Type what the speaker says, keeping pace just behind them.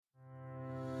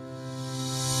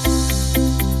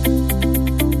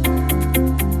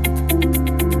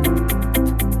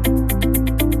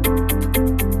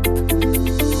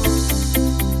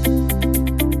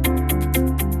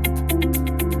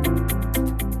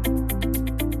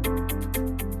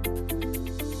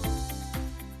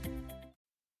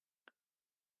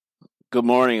Good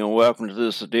morning and welcome to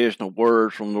this edition of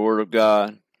Words from the Word of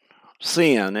God.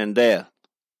 Sin and death.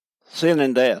 Sin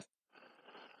and death.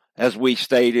 As we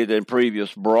stated in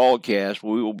previous broadcasts,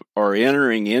 we are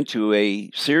entering into a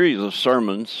series of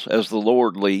sermons as the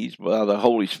Lord leads by the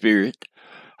Holy Spirit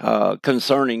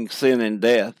concerning sin and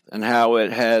death and how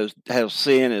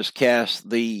sin has cast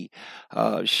the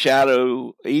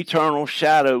eternal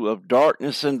shadow of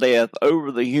darkness and death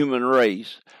over the human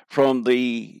race from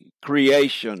the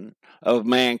creation of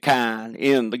mankind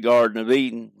in the Garden of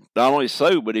Eden. Not only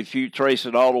so, but if you trace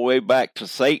it all the way back to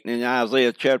Satan in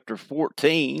Isaiah chapter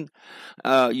 14,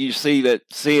 you see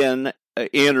that sin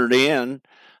entered in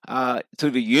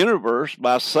to the universe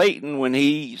by Satan when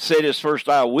he said his first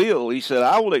I will. He said,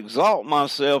 I will exalt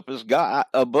myself as God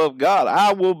above God.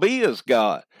 I will be as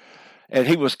God. And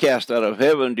he was cast out of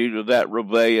heaven due to that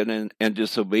rebellion and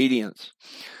disobedience.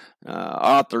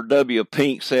 Author W.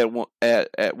 Pink said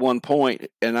at one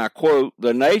point, and I quote,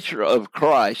 "The nature of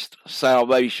Christ's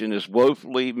salvation is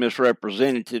woefully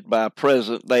misrepresented by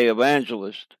present-day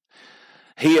evangelists.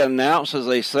 He announces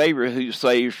a Savior who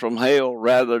saves from hell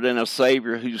rather than a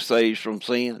Savior who saves from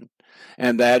sin.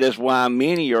 And that is why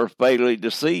many are fatally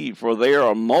deceived, for there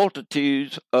are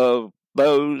multitudes of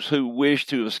those who wish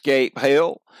to escape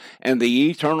hell and the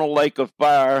eternal lake of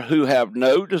fire who have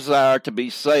no desire to be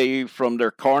saved from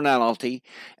their carnality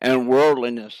and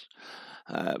worldliness."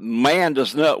 Man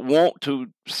does not want to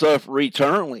suffer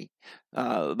eternally.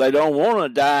 They don't want to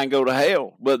die and go to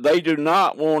hell, but they do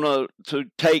not want to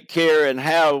take care and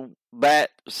have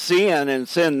that sin and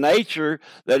sin nature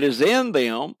that is in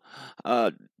them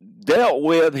dealt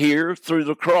with here through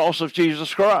the cross of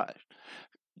Jesus Christ.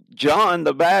 John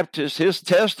the Baptist, his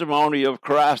testimony of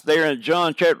Christ there in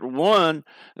John chapter 1,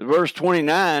 verse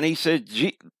 29, he said,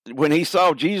 when he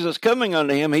saw Jesus coming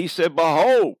unto him, he said,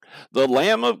 "Behold, the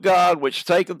Lamb of God which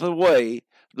taketh away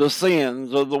the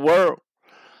sins of the world."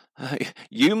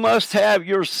 You must have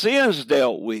your sins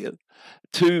dealt with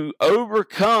to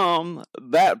overcome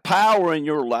that power in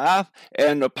your life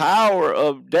and the power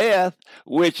of death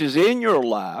which is in your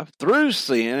life through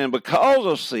sin and because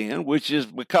of sin, which is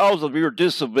because of your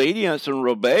disobedience and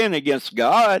rebellion against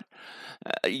God.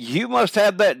 You must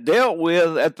have that dealt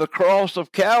with at the cross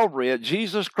of Calvary, at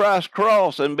Jesus Christ's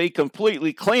cross, and be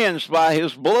completely cleansed by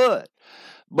his blood.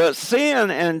 But sin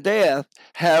and death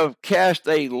have cast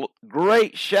a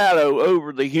great shadow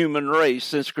over the human race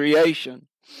since creation.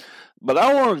 But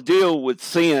I want to deal with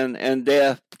sin and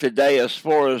death today as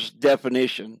far as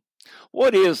definition.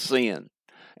 What is sin,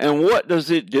 and what does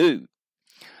it do?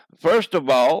 First of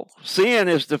all, sin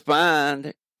is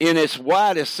defined in its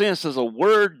widest sense as a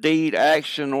word, deed,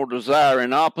 action, or desire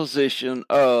in opposition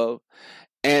of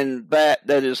and that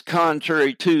is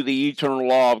contrary to the eternal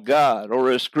law of God. Or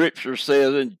as Scripture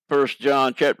says in 1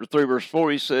 John chapter 3, verse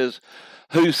 4, he says,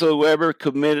 "Whosoever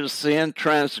committeth sin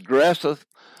transgresseth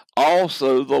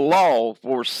also the law,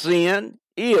 for sin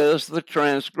is the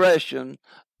transgression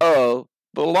of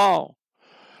the law."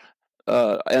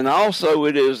 And also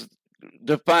it is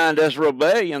defined as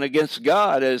rebellion against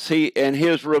God, as he and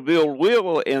his revealed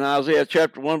will in Isaiah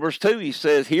chapter 1, verse 2. He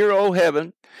says, "Hear, O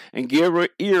heaven, and give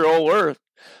ear, O earth.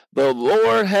 The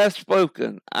Lord hath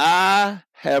spoken. I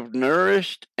have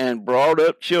nourished and brought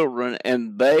up children,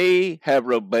 and they have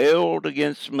rebelled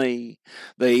against me."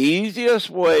 The easiest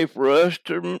way for us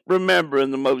to remember,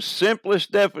 in the most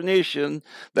simplest definition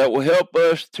that will help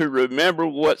us to remember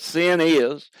what sin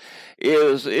is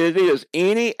it is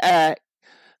any act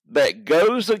that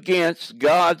goes against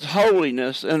God's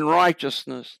holiness and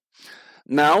righteousness.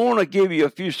 Now, I want to give you a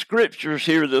few scriptures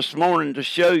here this morning to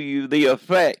show you the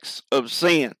effects of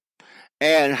sin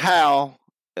and how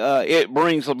it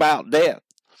brings about death.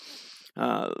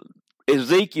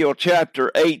 Ezekiel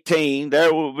chapter 18,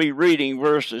 there we'll be reading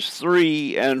verses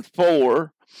 3 and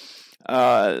 4.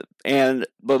 And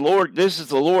this is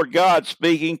the Lord God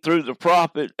speaking through the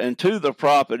prophet and to the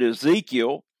prophet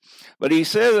Ezekiel. But he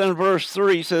says in verse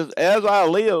 3, he says, "As I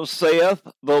live, saith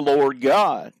the Lord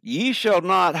God, ye shall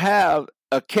not have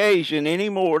occasion any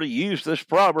more to use this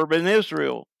proverb in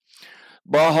Israel.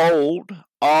 Behold,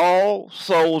 all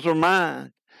souls are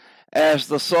mine. As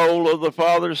the soul of the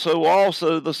Father, so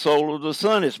also the soul of the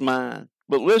Son is mine."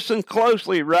 But listen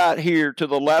closely right here to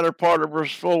the latter part of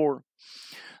verse 4.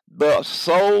 "The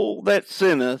soul that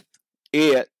sinneth,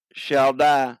 it shall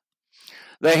die."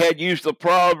 They had used the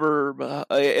proverb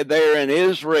there in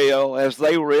Israel as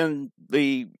they were in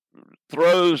the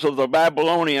throes of the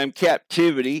Babylonian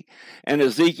captivity, and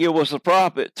Ezekiel was the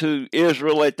prophet to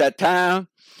Israel at that time.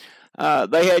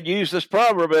 they had used this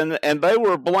proverb, and they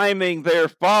were blaming their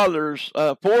forefathers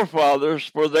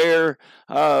for their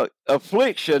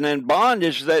affliction and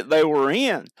bondage that they were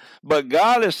in. But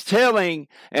God is telling,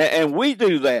 and we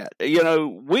do that.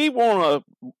 We want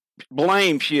to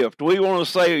blame shift. We want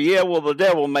to say, yeah, well, the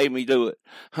devil made me do it.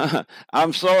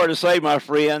 I'm sorry to say, my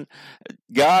friend,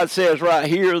 God says right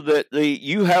here that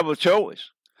you have a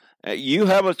choice. You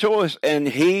have a choice, and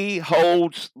he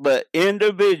holds the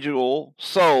individual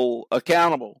soul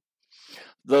accountable.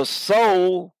 The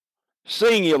soul,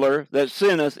 singular, that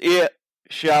sinneth, it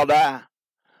shall die.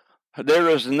 There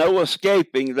is no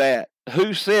escaping that.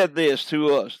 Who said this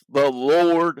to us? The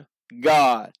Lord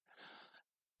God.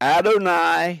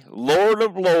 Adonai, Lord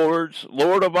of lords,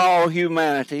 Lord of all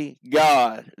humanity,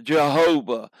 God,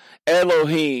 Jehovah,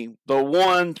 Elohim, the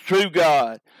one true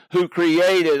God who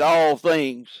created all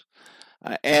things.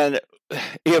 And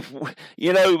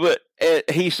but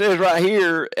he says right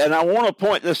here, and I want to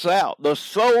point this out, the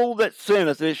soul that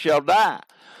sinneth, it shall die.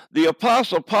 The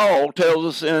Apostle Paul tells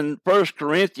us in 1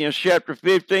 Corinthians chapter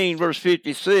 15, verse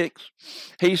 56,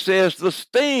 he says, the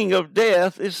sting of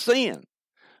death is sin.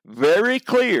 Very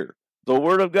clear. The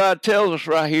Word of God tells us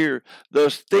right here, the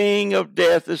sting of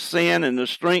death is sin, and the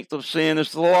strength of sin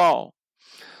is the law.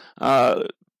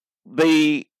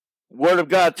 The Word of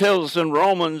God tells us in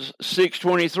Romans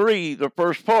 6:23, the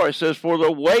first part, it says, for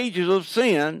the wages of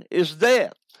sin is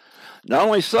death. Not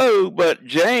only so, but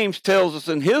James tells us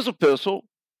in his epistle,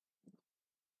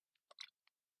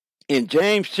 in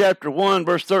James chapter 1,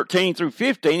 verse 13 through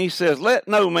 15, he says, let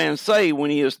no man say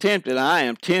when he is tempted, I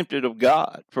am tempted of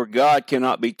God, for God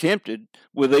cannot be tempted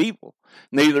with evil,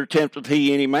 neither tempteth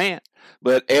he any man.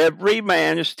 But every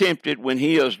man is tempted when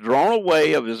he is drawn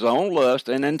away of his own lust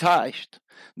and enticed.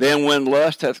 Then when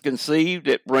lust hath conceived,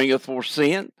 it bringeth forth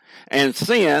sin, and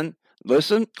sin,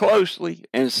 listen closely,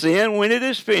 and sin, when it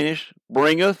is finished,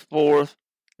 bringeth forth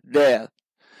death.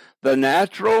 The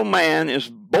natural man is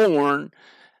born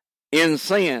in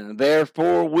sin.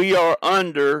 Therefore, we are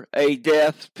under a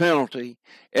death penalty.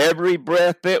 Every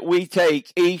breath that we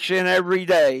take each and every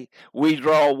day, we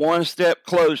draw one step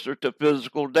closer to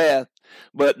physical death.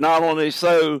 But not only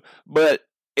so, but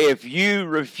if you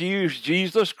refuse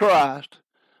Jesus Christ,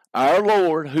 our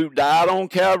Lord, who died on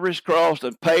Calvary's cross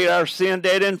and paid our sin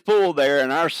debt in full there,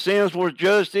 and our sins were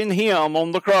judged in him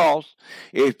on the cross,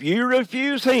 if you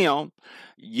refuse him,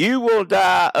 you will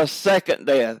die a second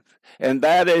death. And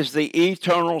that is the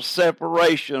eternal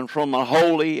separation from a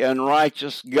holy and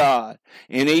righteous God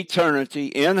in eternity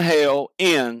in hell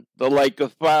in the lake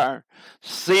of fire.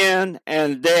 Sin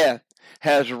and death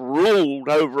has ruled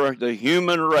over the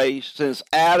human race since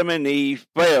Adam and Eve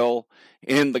fell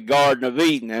in the Garden of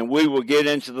Eden. And we will get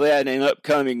into that in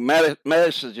upcoming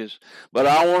messages. But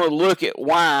I want to look at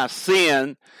why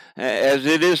sin, as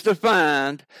it is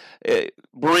defined,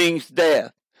 brings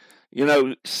death.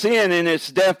 Sin in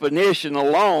its definition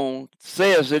alone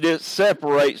says that it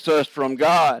separates us from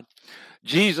God.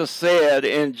 Jesus said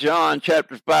in John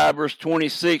chapter 5, verse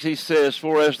 26, he says,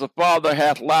 for as the Father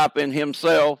hath life in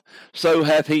himself, so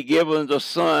hath he given the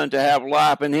Son to have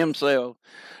life in himself.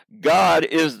 God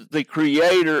is the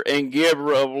creator and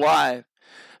giver of life.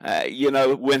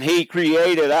 When he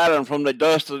created Adam from the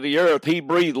dust of the earth, he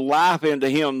breathed life into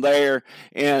him there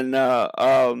in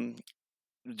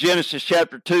Genesis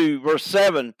chapter 2, verse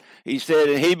 7, he said,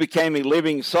 and he became a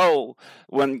living soul.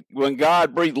 When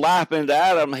God breathed life into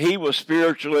Adam, he was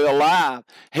spiritually alive.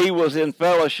 He was in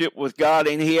fellowship with God,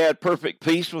 and he had perfect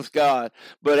peace with God.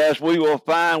 But as we will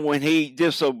find, when he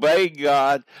disobeyed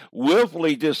God,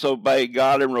 willfully disobeyed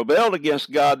God, and rebelled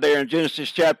against God there in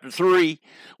Genesis chapter 3,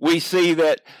 we see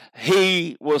that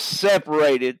he was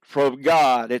separated from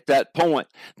God at that point.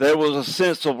 There was a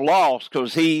sense of loss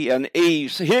because he and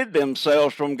Eve hid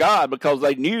themselves from God because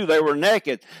they knew they were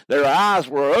naked. Their eyes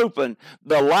were open.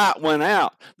 The light went out.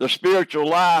 The spiritual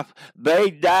life, they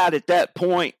died at that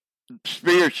point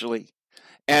spiritually.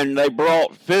 And they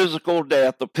brought physical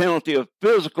death, the penalty of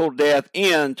physical death,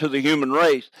 into the human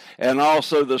race, and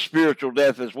also the spiritual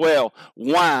death as well.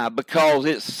 Why? Because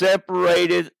it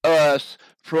separated us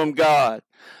from God.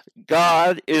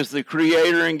 God is the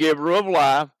creator and giver of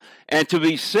life, and to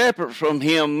be separate from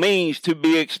him means to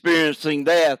be experiencing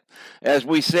death. As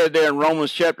we said there in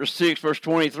Romans chapter 6, verse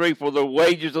 23, for the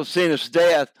wages of sin is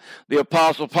death. The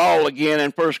Apostle Paul again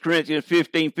in 1 Corinthians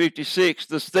 15:56,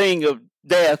 the sting of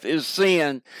death is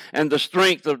sin, and the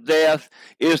strength of death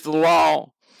is the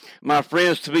law. My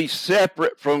friends, to be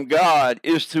separate from God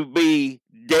is to be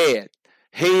dead.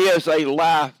 He is a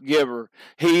life giver.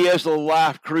 He is the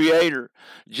life creator.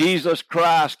 Jesus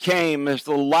Christ came as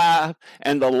the life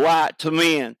and the light to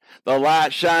men. The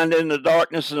light shined in the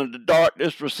darkness, and the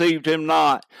darkness received him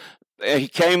not. He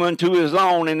came unto his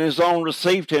own, and his own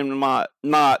received him not.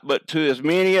 But to as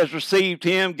many as received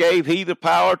him gave he the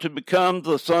power to become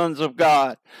the sons of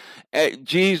God.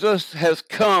 Jesus has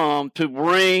come to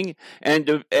bring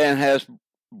and has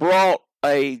brought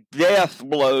a death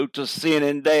blow to sin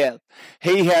and death.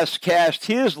 He has cast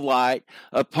his light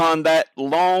upon that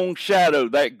long shadow,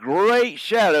 that great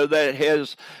shadow that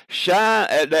has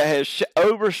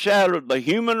overshadowed the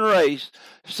human race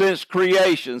since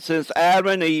creation, since Adam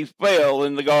and Eve fell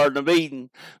in the Garden of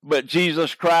Eden. But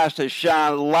Jesus Christ has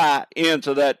shined light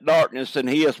into that darkness, and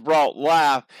he has brought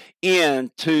life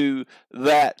into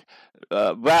that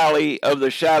valley of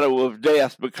the shadow of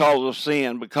death because of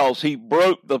sin, because he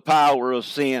broke the power of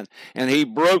sin, and he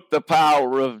broke the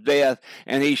power of death,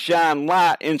 and he shined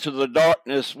light into the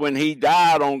darkness when he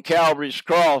died on Calvary's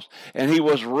cross, and he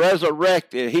was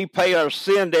resurrected. He paid our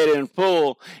sin debt in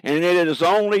full, and it is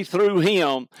only through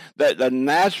him that the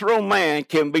natural man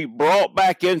can be brought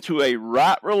back into a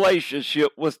right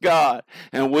relationship with God,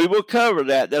 and we will cover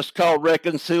that. That's called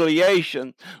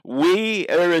reconciliation.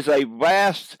 There is a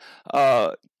vast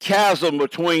chasm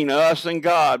between us and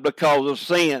God because of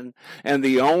sin, and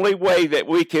the only way that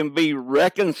we can be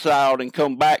reconciled and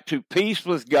come back to peace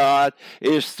with God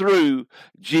is through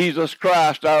Jesus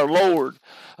Christ our Lord.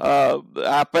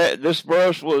 This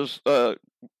verse was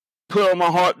put on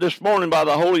my heart this morning by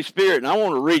the Holy Spirit, and I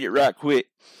want to read it right quick.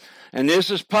 And this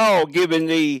is Paul giving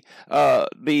the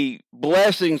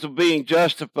blessings of being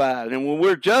justified. And when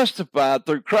we're justified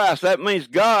through Christ, that means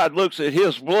God looks at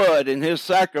his blood and his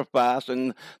sacrifice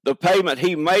and the payment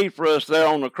he made for us there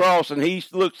on the cross, and he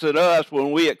looks at us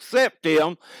when we accept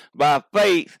him by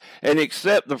faith and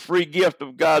accept the free gift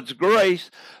of God's grace.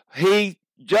 He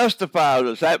justifies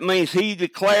us. That means he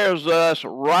declares us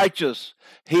righteous.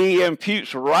 He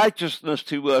imputes righteousness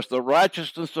to us, the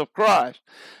righteousness of Christ.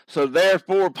 So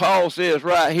therefore, Paul says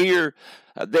right here,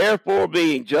 therefore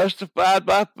being justified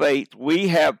by faith, we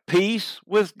have peace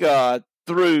with God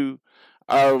through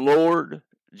our Lord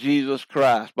Jesus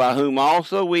Christ, by whom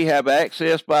also we have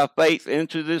access by faith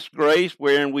into this grace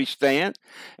wherein we stand,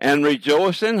 and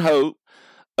rejoice in hope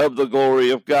of the glory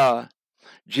of God.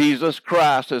 Jesus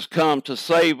Christ has come to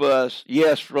save us,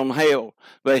 yes, from hell,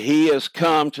 but he has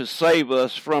come to save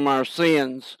us from our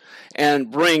sins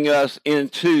and bring us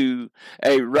into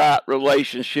a right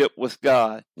relationship with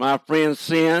God. My friend,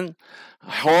 sin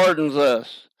hardens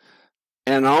us.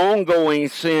 An ongoing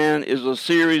sin is a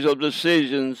series of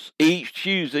decisions, each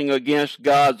choosing against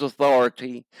God's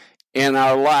authority in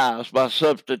our lives by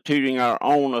substituting our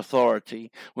own authority.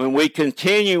 When we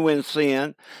continue in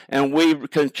sin and we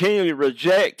continue to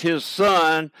reject his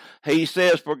Son, he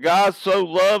says, for God so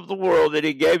loved the world that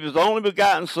he gave his only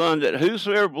begotten Son, that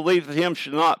whosoever believeth in him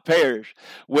should not perish.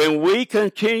 When we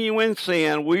continue in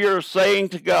sin, we are saying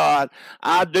to God,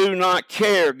 I do not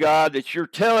care, God, that you're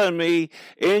telling me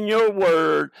in your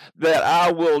word that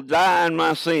I will die in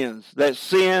my sins, that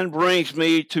sin brings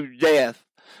me to death.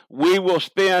 We will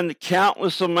spend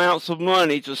countless amounts of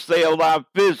money to stay alive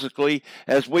physically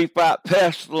as we fight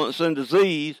pestilence and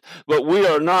disease, but we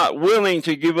are not willing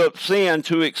to give up sin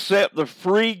to accept the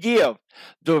free gift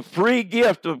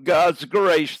of God's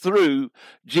grace through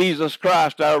Jesus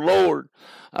Christ our Lord.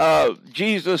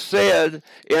 Jesus said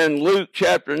in Luke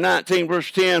chapter 19,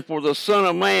 verse 10, for the Son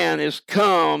of Man is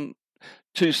come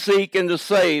to seek and to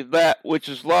save that which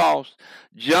is lost.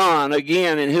 John,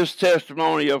 again, in his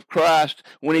testimony of Christ,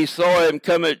 when he saw him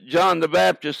coming, John the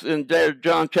Baptist in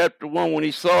John chapter 1, when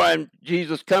he saw him,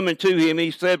 Jesus coming to him, he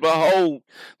said, behold,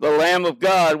 the Lamb of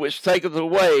God, which taketh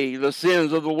away the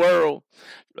sins of the world.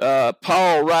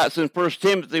 Paul writes in 1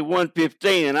 Timothy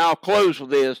 1:15, and I'll close with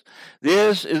this.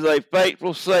 This is a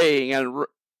faithful saying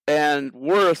and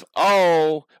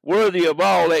worthy of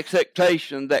all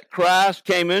acceptation, that Christ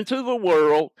came into the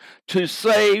world to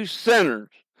save sinners,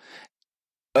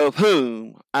 of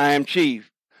whom I am chief.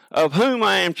 Of whom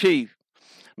I am chief.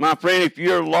 My friend, if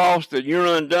you're lost and you're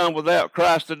undone without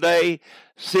Christ today,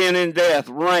 sin and death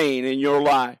reign in your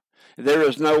life. There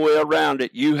is no way around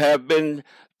it. You have been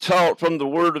taught from the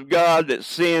Word of God that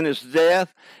sin is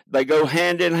death, They go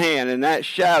hand in hand, and that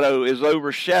shadow is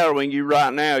overshadowing you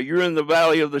right now. You're in the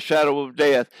valley of the shadow of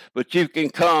death, but you can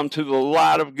come to the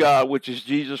light of God, which is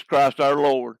Jesus Christ our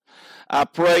Lord. I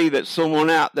pray that someone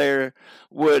out there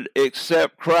would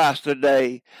accept Christ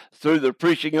today through the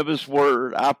preaching of his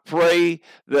word. I pray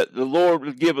that the Lord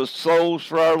would give us souls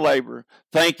for our labor.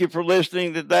 Thank you for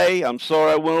listening today. I'm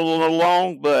sorry I went a little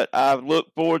long, but I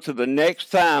look forward to the next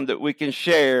time that we can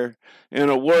share in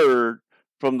a word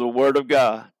from the Word of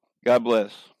God. God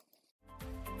bless.